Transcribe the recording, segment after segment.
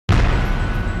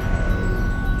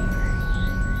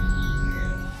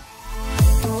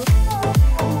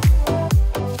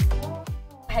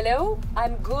Hello,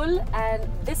 I'm Gul and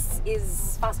this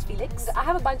is Fast Felix. I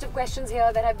have a bunch of questions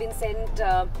here that have been sent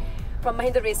from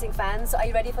Mahindra Racing fans. So are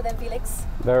you ready for them, Felix?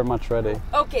 Very much ready.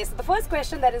 Okay, so the first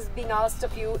question that is being asked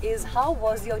of you is how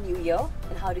was your New Year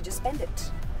and how did you spend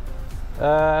it?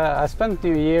 I spent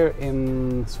New Year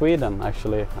in Sweden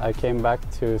actually. I came back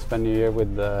to spend New Year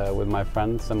with my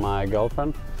friends and my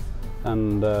girlfriend,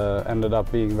 and ended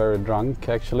up being very drunk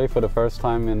actually for the first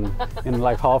time in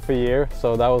like half a year.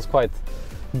 So that was quite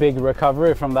big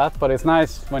recovery from that, but it's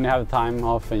nice when you have time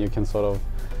off and you can sort of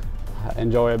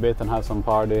enjoy a bit and have some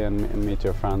party and meet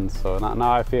your friends. So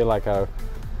now I feel like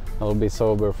I'll be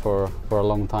sober for a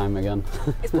long time again.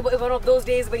 It's one of those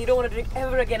days when you don't want to drink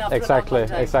ever again after a long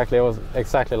time. Exactly, it was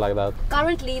exactly like that.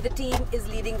 Currently the team is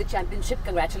leading the championship.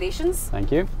 Congratulations.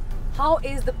 Thank you. How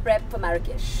is the prep for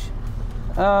Marrakesh?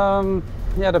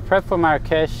 Yeah, the prep for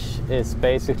Marrakesh is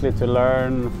basically to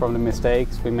learn from the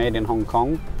mistakes we made in Hong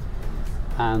Kong,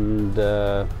 and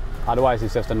otherwise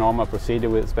it's just a normal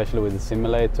procedure, especially with the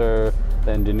simulator.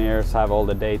 The engineers have all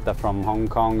the data from Hong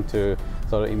Kong to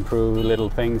sort of improve little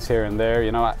things here and there.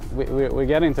 You know, we're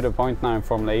getting to the point now in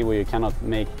Formula E where you cannot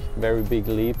make very big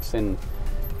leaps in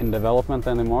development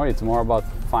anymore. It's more about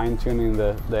fine-tuning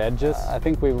the edges. I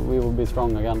think we will be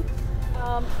strong again.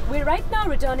 We're right now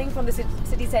returning from the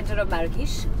city centre of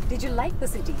Marrakesh. Did you like the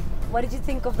city? What did you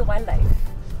think of the wildlife?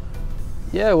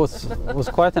 Yeah, it was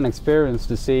quite an experience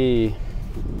to see,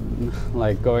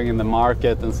 like going in the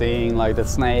market and seeing like the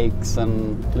snakes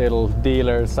and little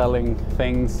dealers selling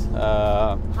things.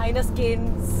 Hyena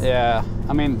skins. Yeah,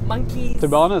 I mean, monkeys. To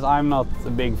be honest, I'm not a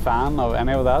big fan of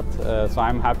any of that, so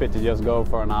I'm happy to just go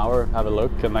for an hour, have a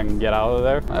look, and then get out of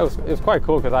there. It was quite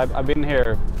cool because I've been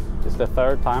here. It's the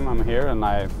third time I'm here, and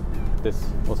this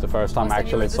was the first time I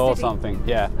actually saw something.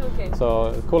 Yeah. Okay.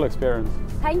 So cool experience.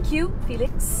 Thank you,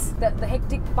 Felix. The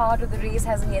hectic part of the race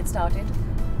hasn't yet started,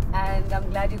 and I'm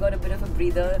glad you got a bit of a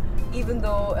breather, even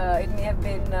though it may have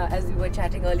been, as we were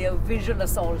chatting earlier, visual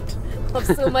assault of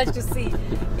so much to see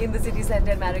in the city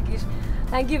centre in Marrakesh.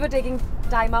 Thank you for taking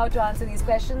time out to answer these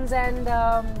questions, and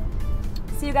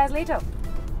see you guys later.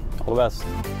 All the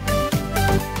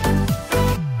best.